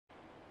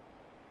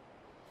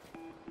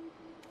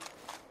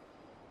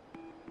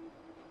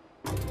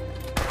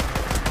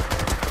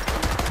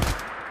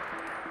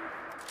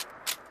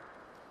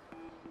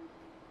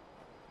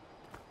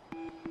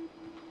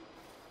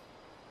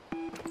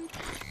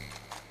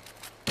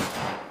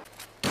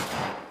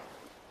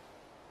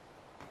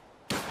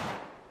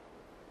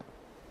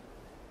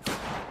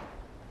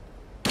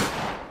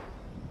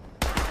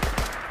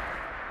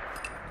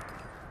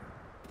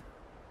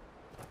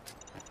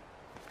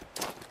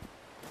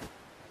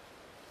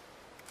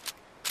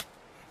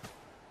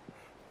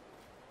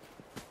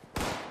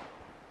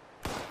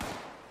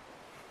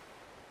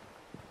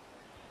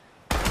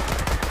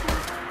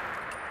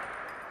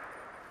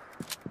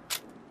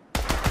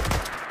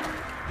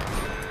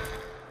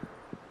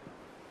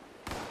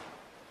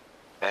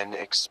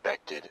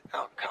expected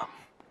outcome.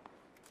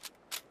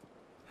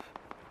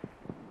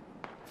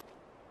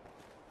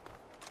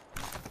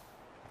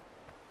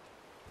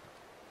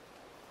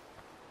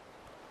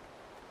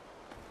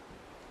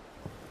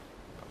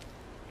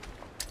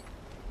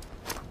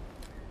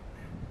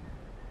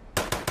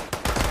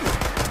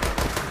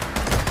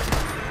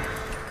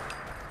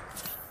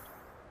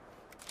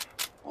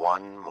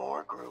 One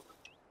more group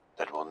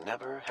that will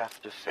never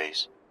have to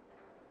face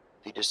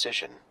the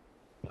decision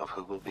of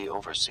who will be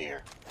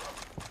overseer.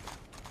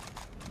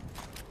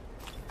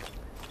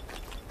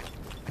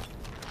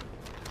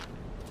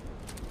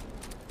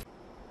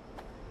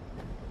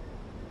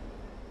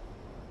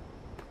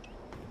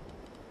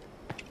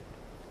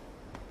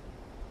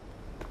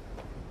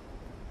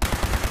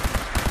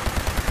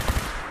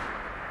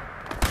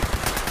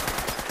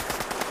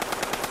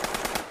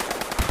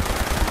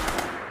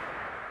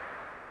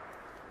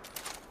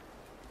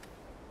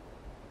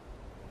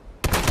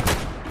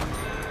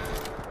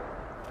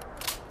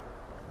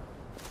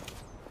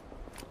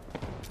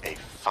 A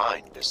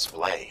fine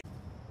display.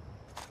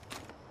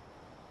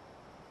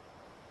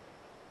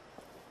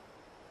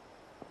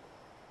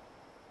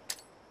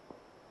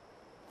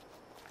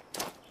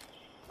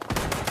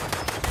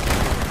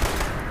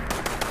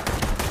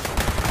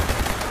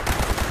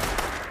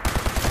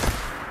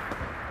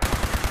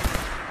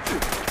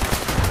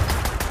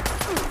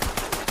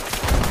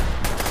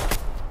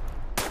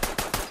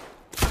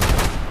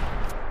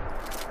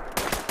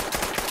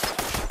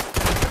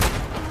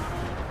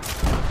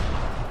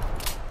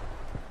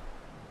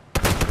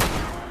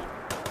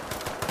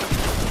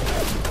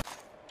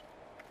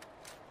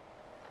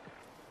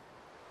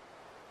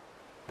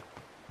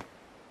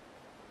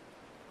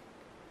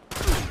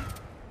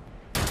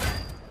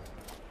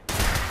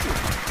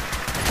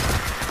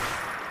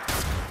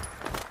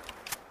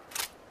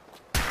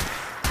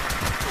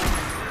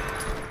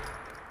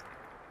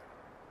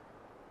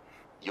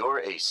 You're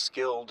a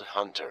skilled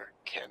hunter,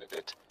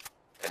 candidate.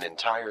 An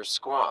entire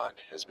squad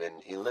has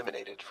been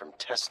eliminated from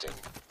testing.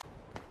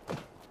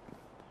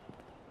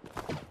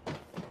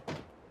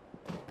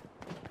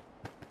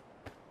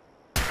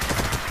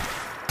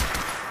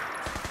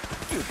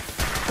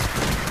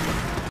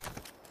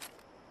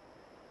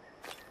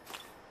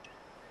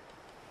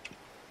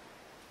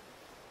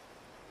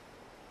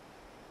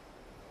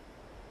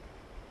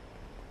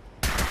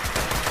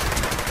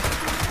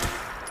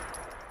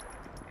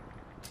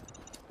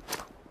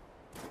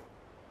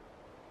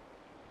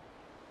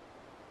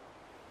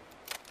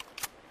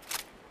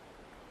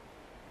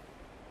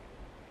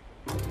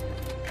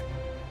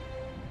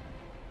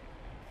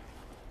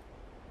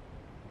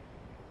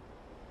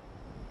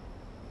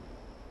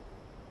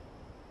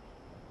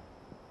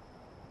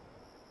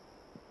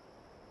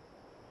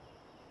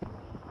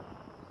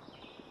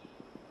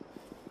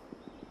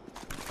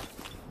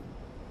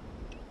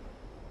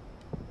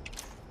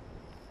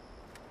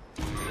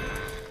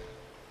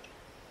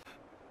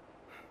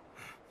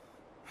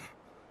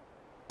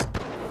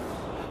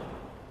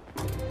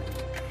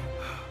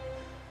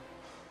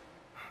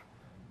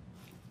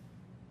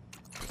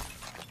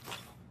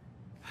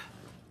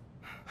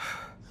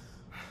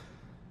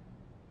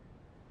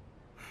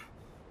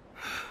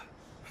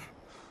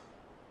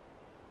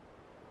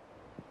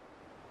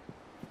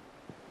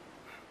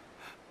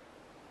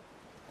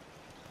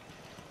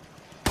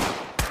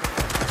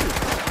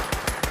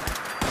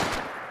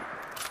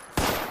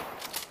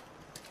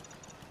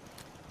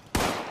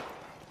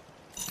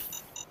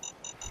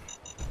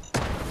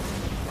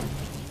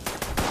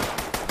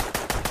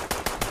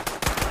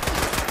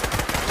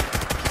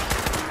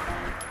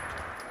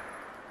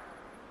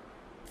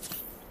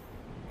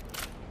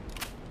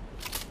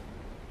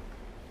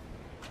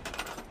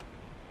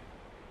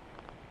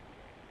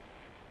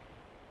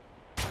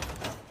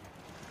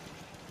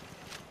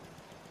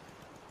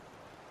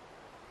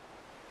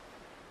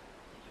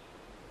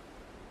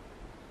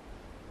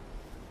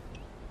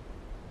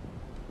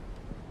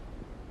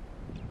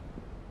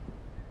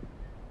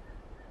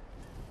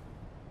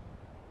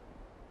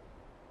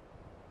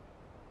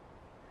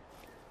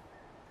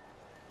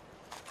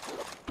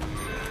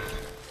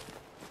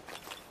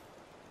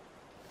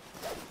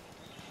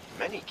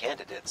 Many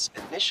candidates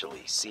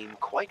initially seem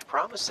quite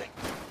promising.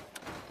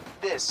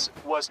 This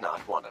was not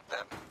one of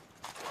them.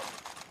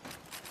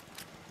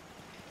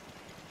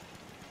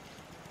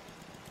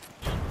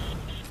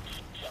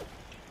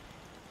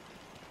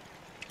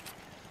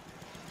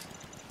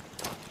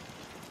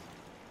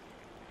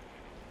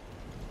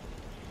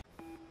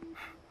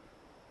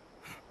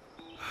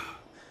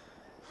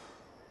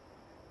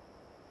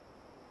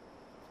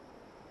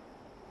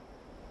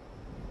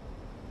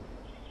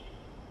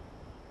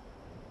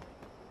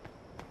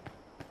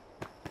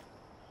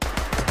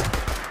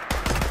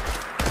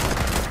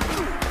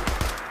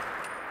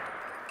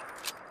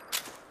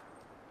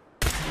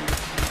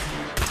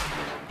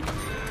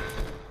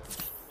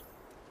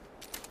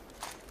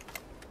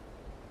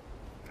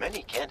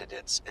 Many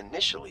candidates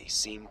initially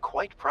seem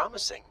quite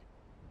promising.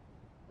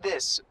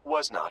 This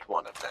was not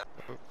one of them.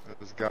 Oh,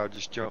 this guy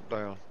just jumped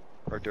down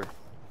right there.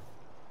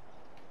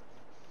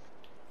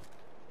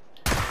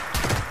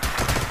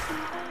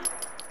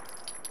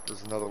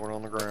 There's another one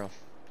on the ground.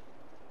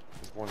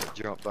 There's one that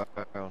jumped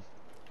down.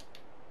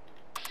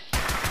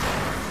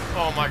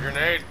 Oh, my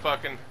grenade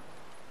fucking.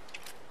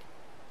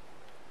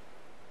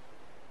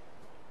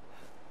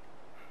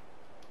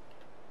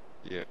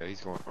 Yeah,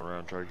 he's going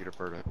around trying to get up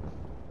her to.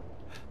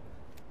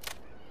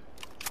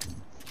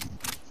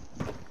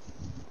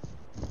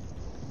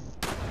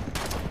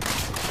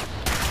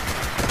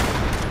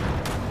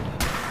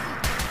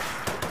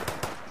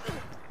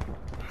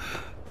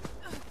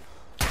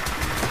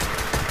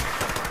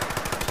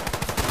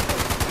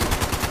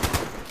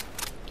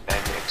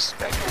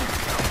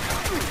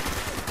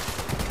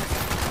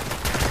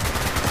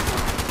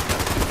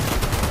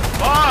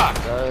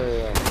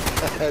 Damn,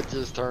 that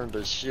just turned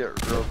to shit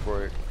real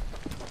quick.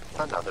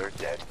 Another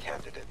dead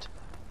candidate.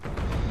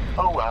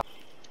 Oh well.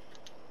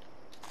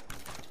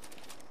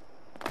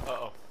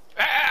 Uh-oh.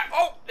 Ah!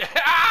 Oh!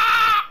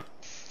 Ah!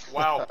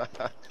 Wow.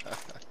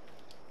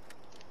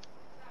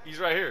 He's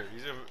right here.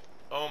 He's in...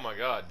 Oh my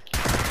god.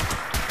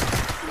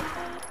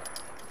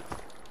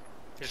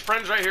 His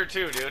friend's right here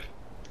too, dude.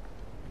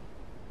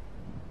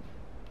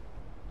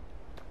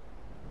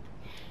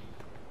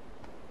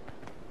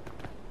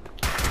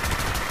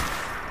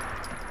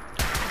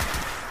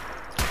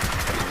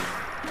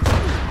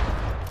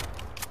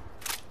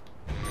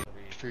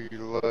 To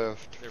your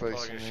left, They're probably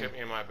facing gonna me. shoot me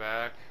in my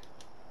back.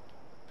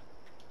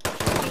 They're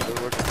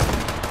looking.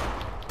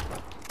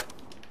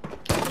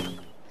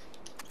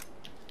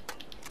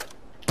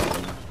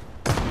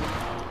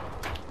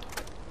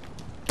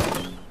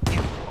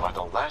 You are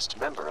the last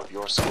member of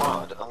your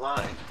squad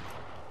alive.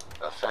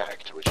 A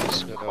fact which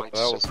is quite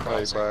that was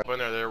surprising. payback. When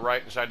they're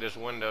right inside this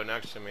window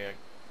next to me.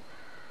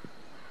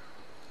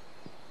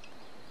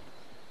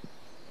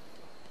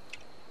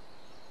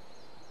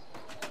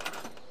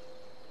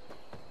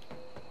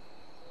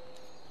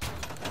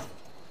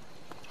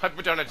 I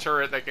put down a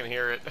turret, they can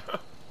hear it.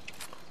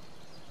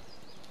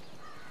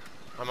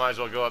 I might as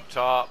well go up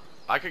top.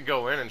 I could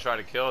go in and try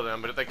to kill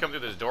them, but if they come through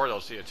this door, they'll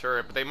see a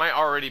turret. But they might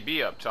already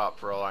be up top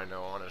for all I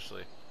know,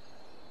 honestly.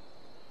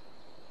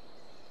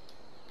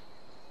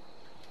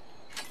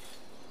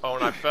 Oh,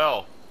 and I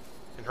fell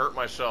and hurt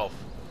myself.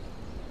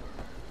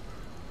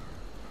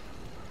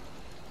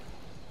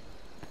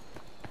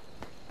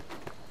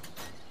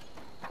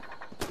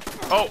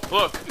 Oh,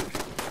 look.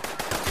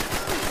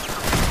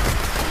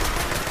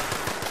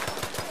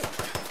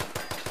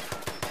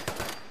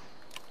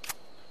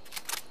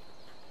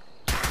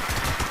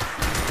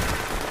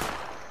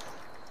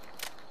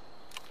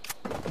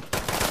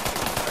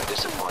 A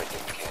disappointing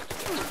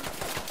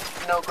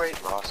candidate. No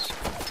great loss.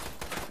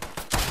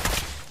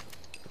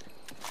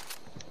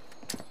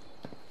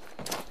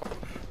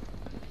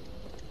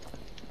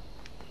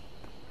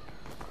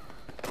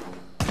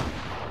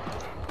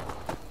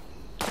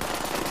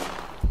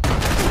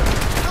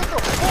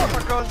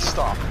 My gun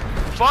stopped.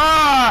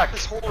 Fuck!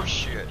 This horse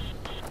shit.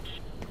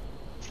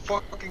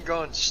 Fucking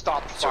gun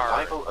stopped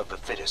firing. Survival of the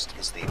fittest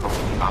is the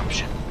only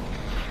option.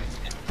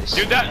 And this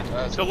Dude,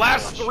 that the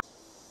last three.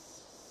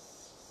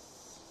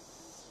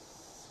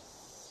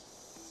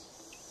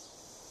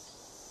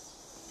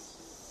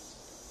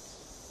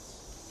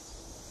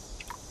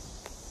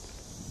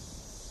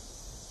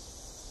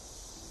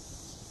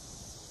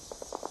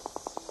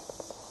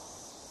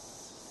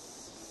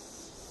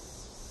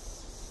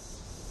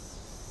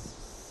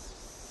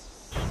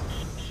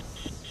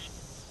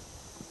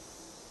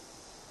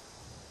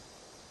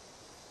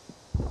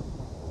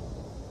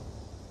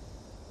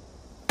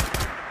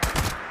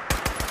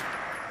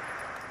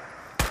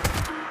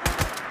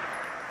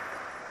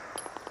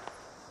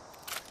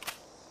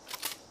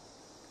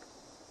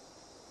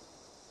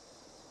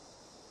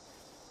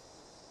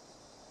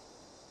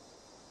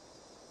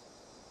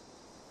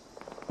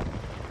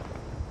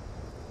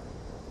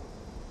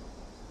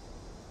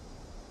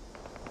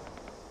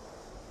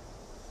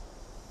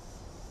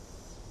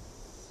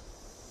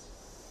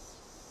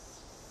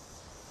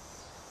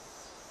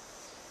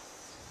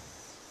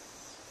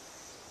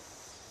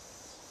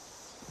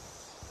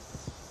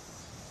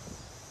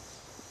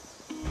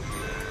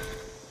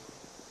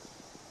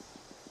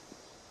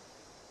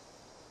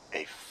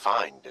 A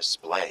fine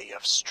display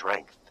of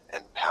strength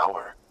and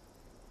power.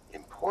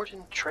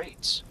 Important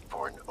traits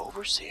for an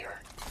overseer.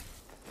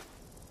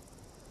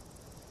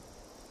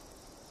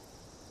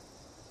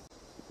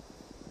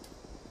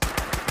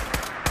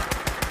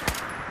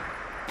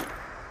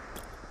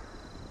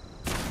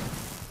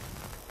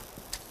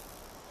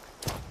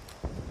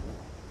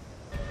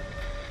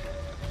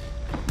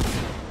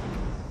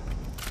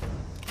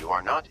 You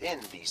are not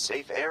in the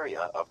safe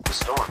area of the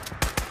storm.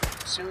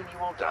 Soon you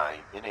will die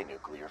in a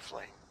nuclear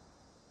flame.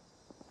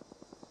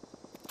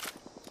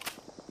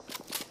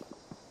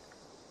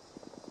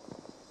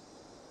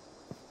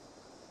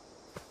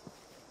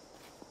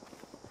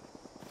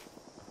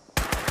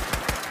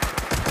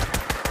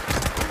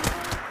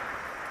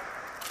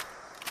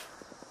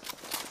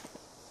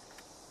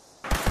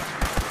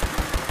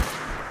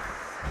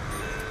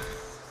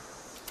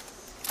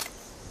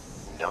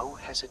 No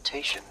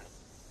hesitation.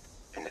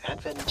 An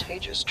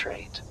advantageous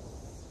trait.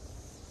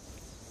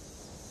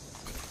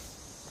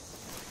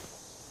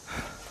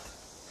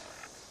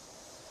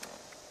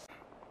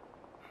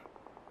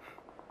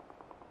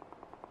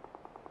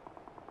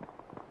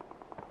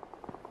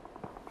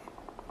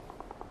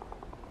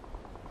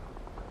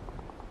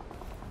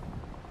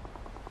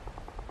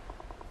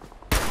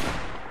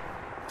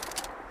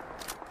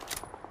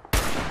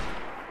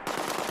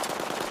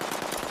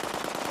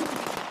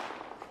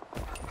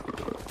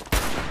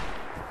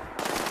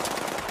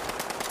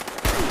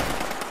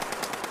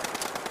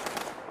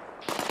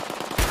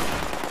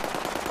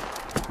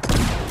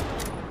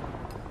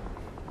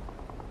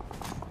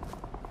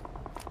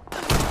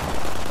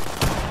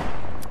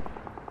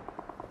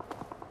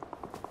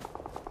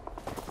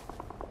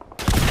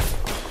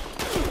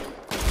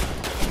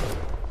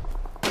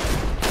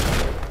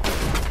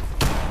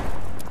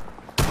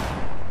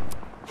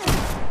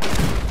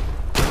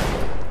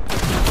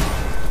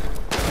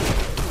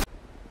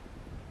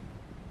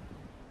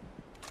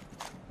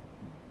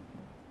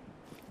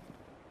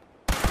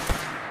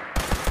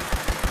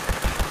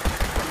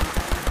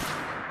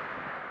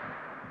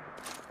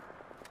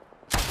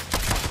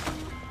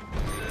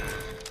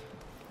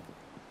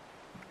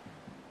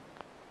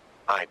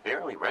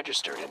 clearly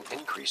registered an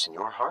increase in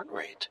your heart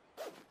rate.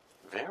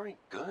 Very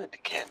good,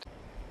 Kent.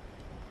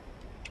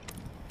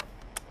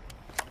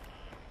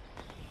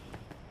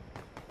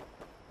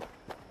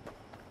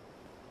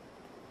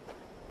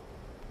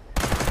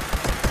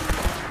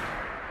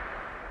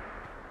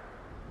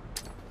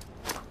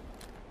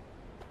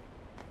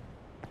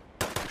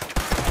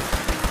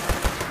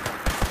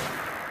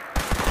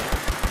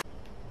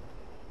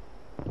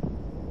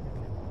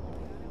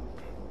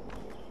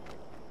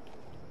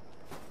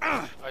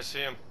 I see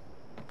him.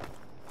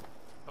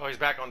 Oh, he's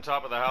back on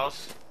top of the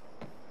house.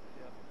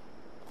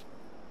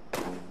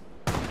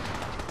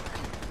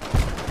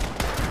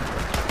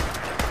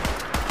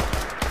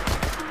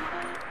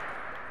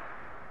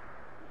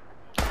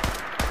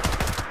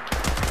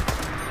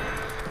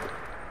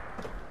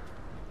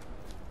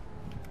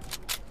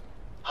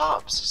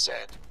 Hobbes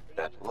said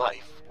that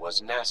life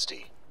was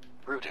nasty,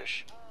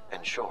 brutish,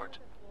 and short.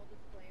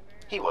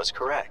 He was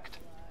correct.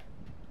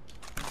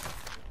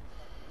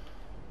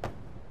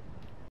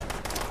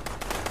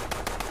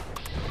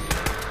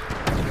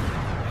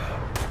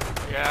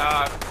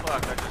 Yeah,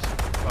 fuck, I just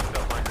fucked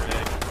up my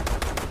grenade.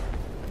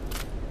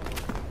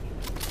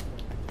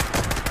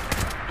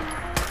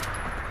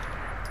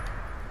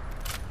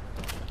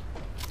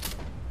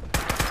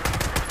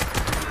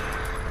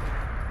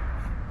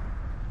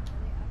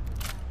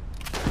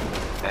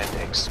 An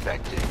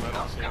expected I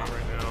don't see him outcome.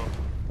 right now.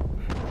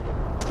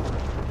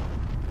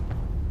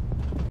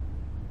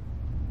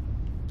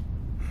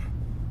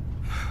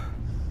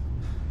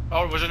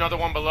 Oh, was another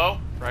one below?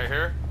 Right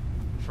here?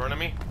 In front of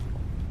me?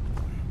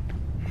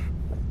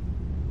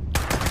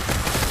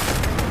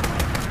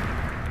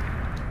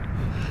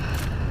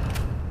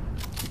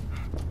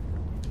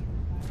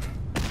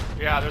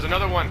 Yeah, there's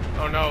another one.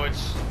 Oh no,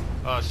 it's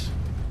us.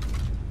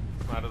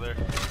 I'm out of there.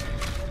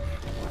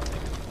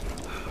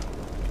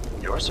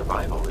 Your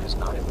survival is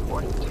not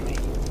important to me.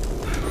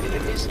 If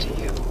it is to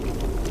you,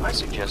 I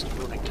suggest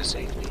moving to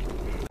safety.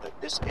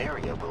 But this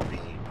area will be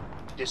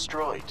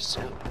destroyed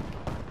soon.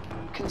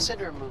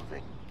 Consider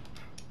moving.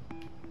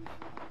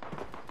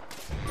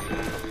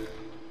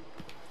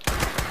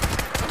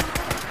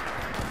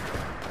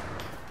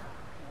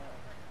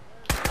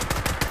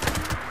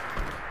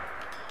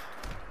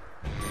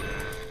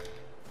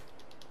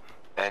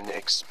 An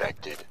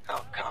expected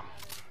outcome.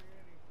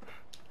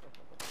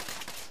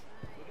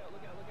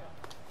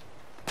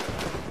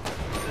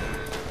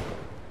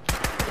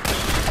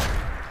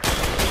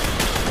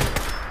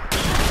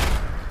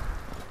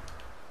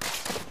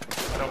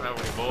 I don't have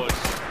any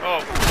bullets.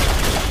 Oh!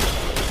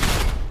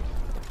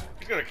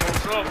 He's gonna kill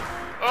himself.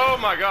 Oh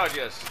my god,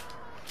 yes.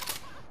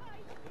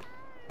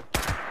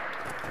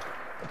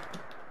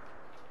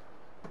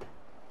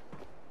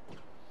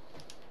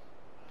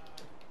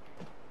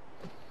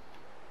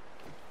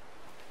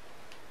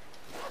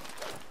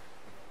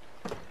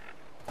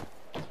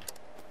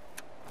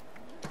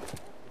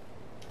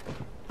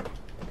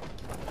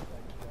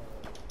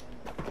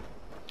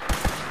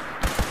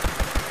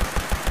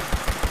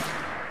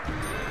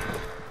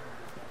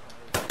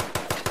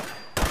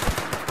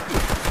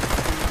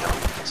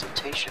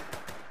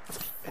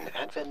 An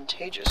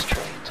advantageous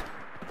trait.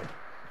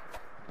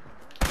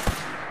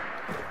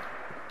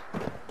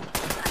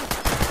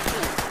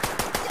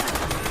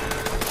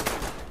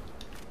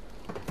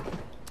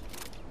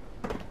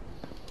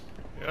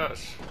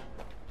 Yes.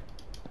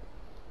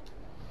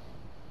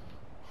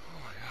 Oh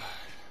my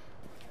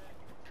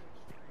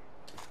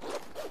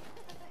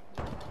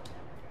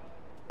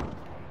god.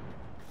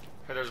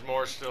 Hey, there's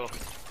more still.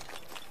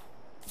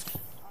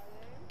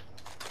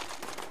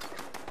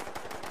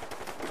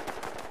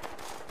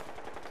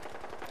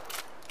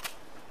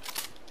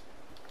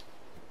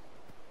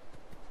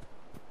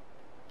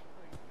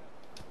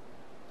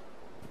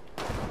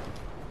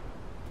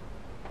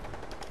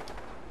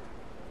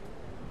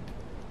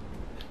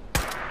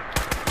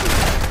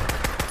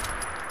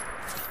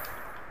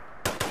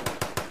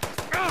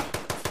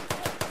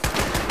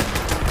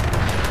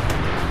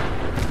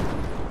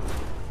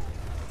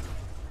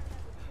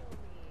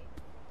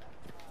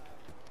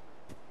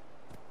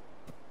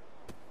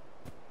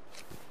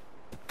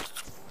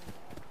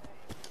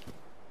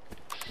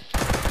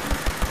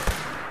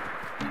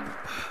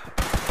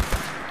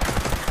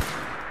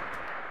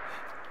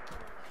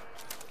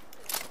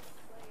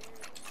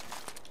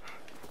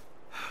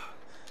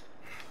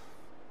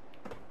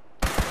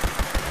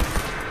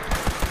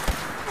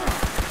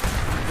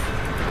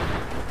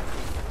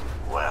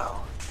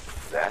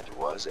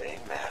 Was a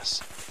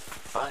mess,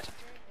 but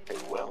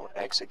a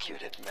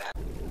well-executed mess.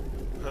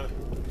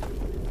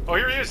 Oh,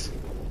 here he is.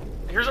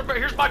 Here's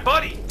my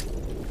buddy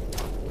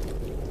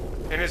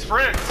and his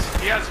friends.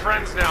 He has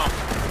friends now.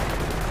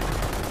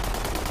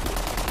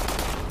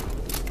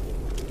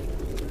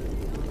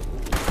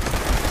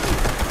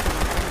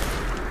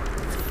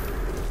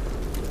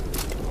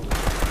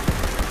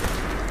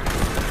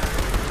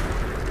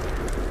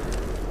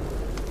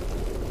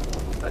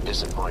 A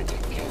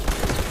disappointing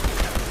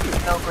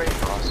candidate. No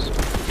great loss.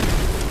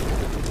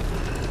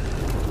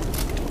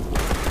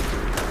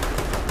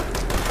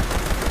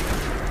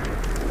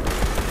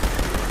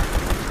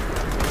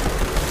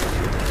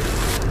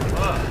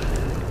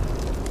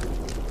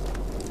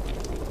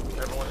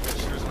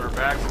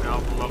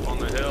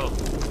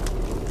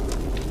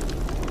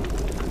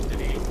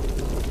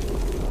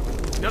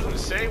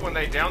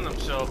 when they down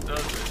themselves,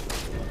 does it?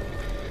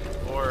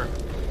 Or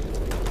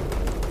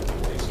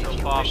they still If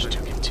you pop wish it. to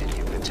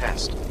continue the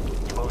test,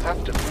 you will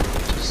have to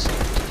move to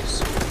safety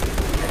soon.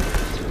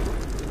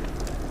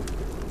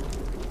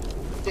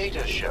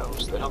 Data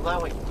shows that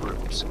allowing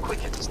groups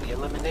quickens the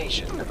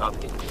elimination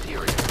of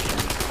inferior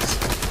enemies.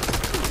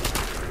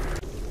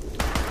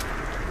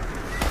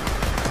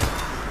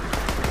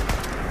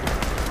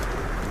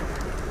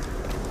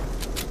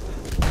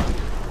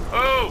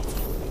 Oh!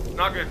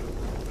 Not good.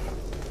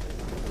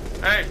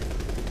 Hey!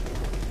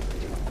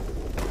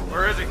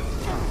 Where is he?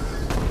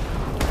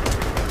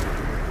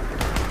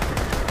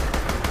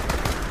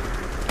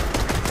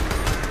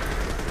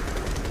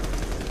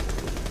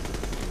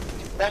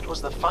 That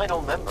was the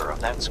final member of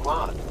that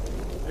squad.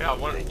 Yeah,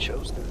 one. They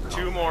chose their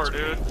Two more,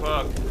 dude.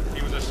 Fuck.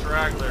 He was a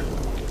straggler.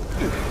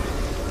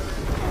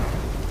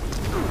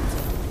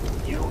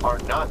 You are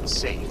not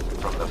safe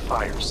from the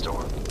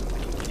firestorm.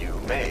 You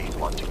may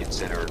want to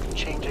consider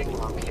changing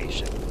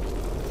location.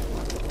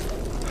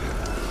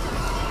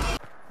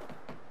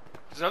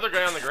 There's another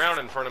guy on the ground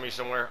in front of me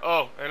somewhere.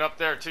 Oh, and up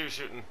there too,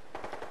 shooting.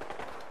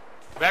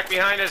 Back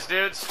behind us,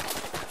 dudes.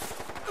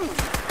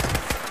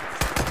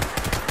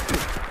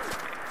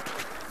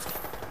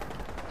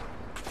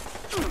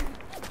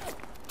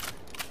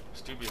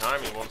 This dude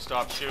behind me won't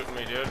stop shooting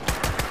me, dude.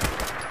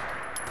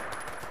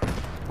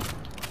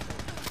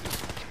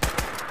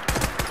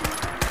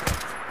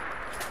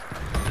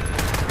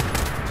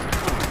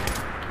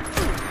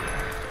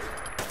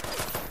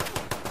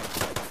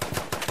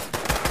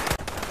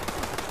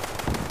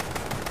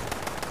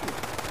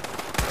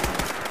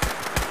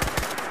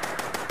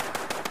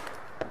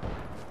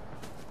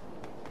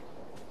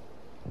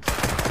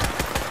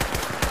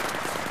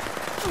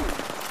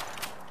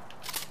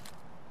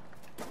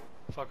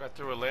 Fuck, I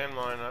threw a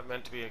landmine that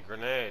meant to be a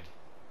grenade.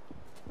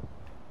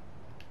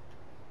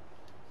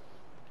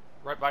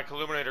 Right by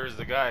Colluminator is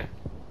the guy.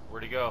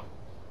 Where'd he go?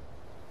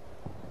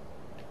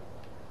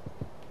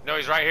 No,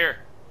 he's right here.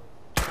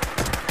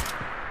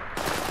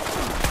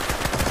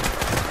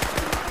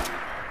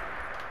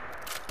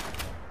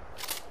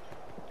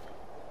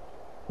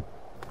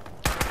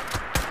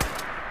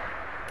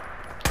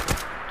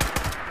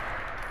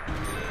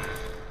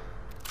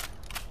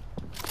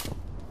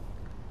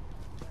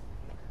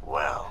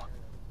 Well,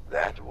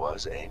 that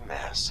was a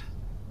mess,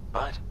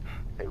 but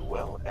a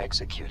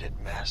well-executed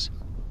mess.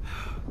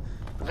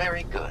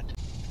 Very good.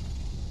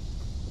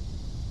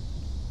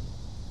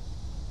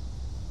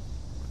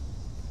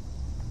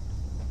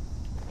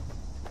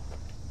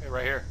 Hey,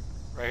 right here.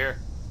 Right here.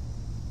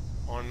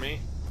 On me.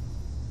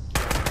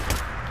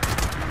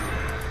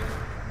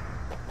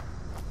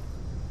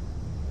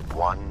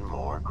 One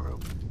more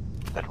group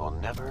that will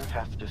never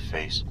have to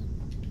face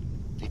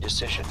the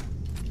decision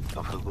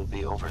of who will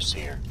be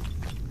overseer.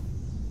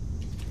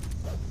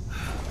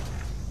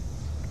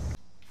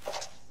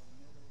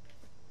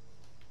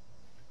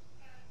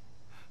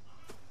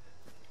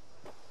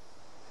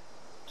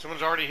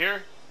 Someone's already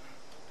here?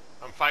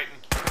 I'm fighting.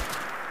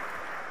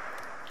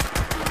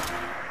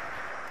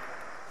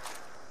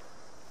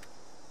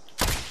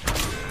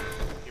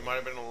 He might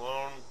have been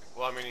alone.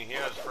 Well, I mean, he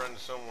has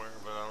friends somewhere,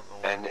 but I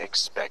don't know. An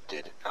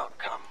expected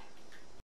outcome.